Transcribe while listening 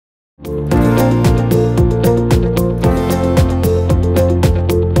So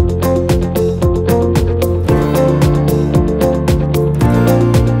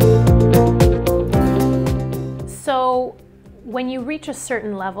when you reach a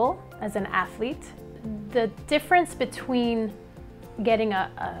certain level as an athlete, the difference between getting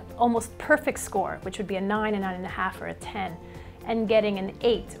a almost perfect score, which would be a 9, a 9.5, or a 10, and getting an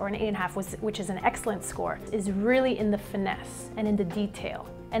 8 or an 8.5, which is an excellent score, is really in the finesse and in the detail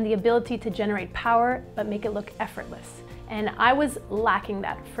and the ability to generate power but make it look effortless. And I was lacking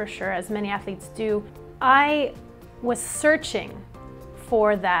that for sure, as many athletes do. I was searching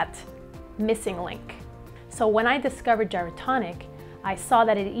for that missing link. So when I discovered gyrotonic, I saw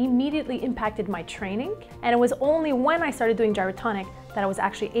that it immediately impacted my training, and it was only when I started doing gyrotonic that I was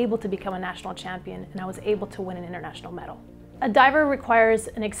actually able to become a national champion and I was able to win an international medal. A diver requires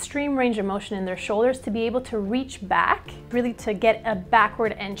an extreme range of motion in their shoulders to be able to reach back, really to get a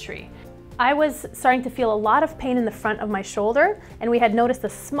backward entry. I was starting to feel a lot of pain in the front of my shoulder, and we had noticed a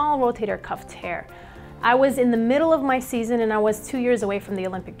small rotator cuff tear. I was in the middle of my season and I was 2 years away from the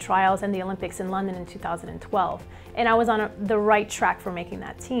Olympic trials and the Olympics in London in 2012. And I was on the right track for making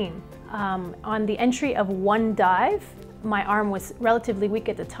that team. On the entry of one dive, my arm was relatively weak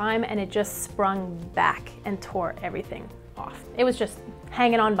at the time and it just sprung back and tore everything off. It was just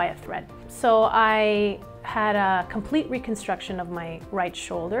hanging on by a thread. So I had a complete reconstruction of my right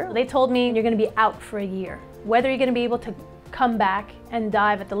shoulder. They told me, you're gonna be out for a year. Whether you're gonna be able to come back and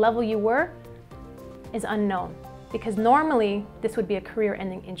dive at the level you were is unknown, because normally this would be a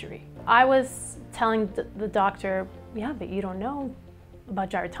career-ending injury. I was telling the doctor, yeah, but you don't know about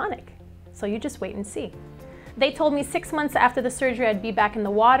gyrotonic, so you just wait and see. They told me 6 months after the surgery I'd be back in the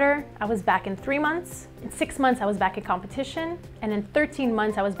water. I was back in 3 months. In 6 months I was back in competition, and in 13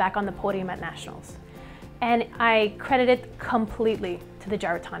 months I was back on the podium at nationals. And I credit it completely to the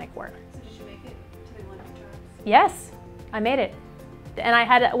gyrotonic work. So did you make it to the Olympic trials? Yes, I made it. And I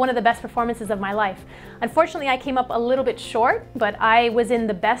had one of the best performances of my life. Unfortunately, I came up a little bit short, but I was in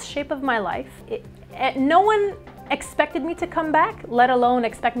the best shape of my life. No one expected me to come back, let alone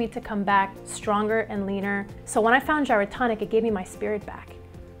expect me to come back stronger and leaner. So when I found gyrotonic, it gave me my spirit back,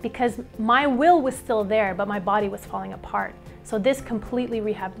 because my will was still there, but my body was falling apart. So this completely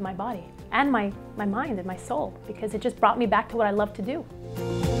rehabbed my body and my mind and my soul, because it just brought me back to what I love to do.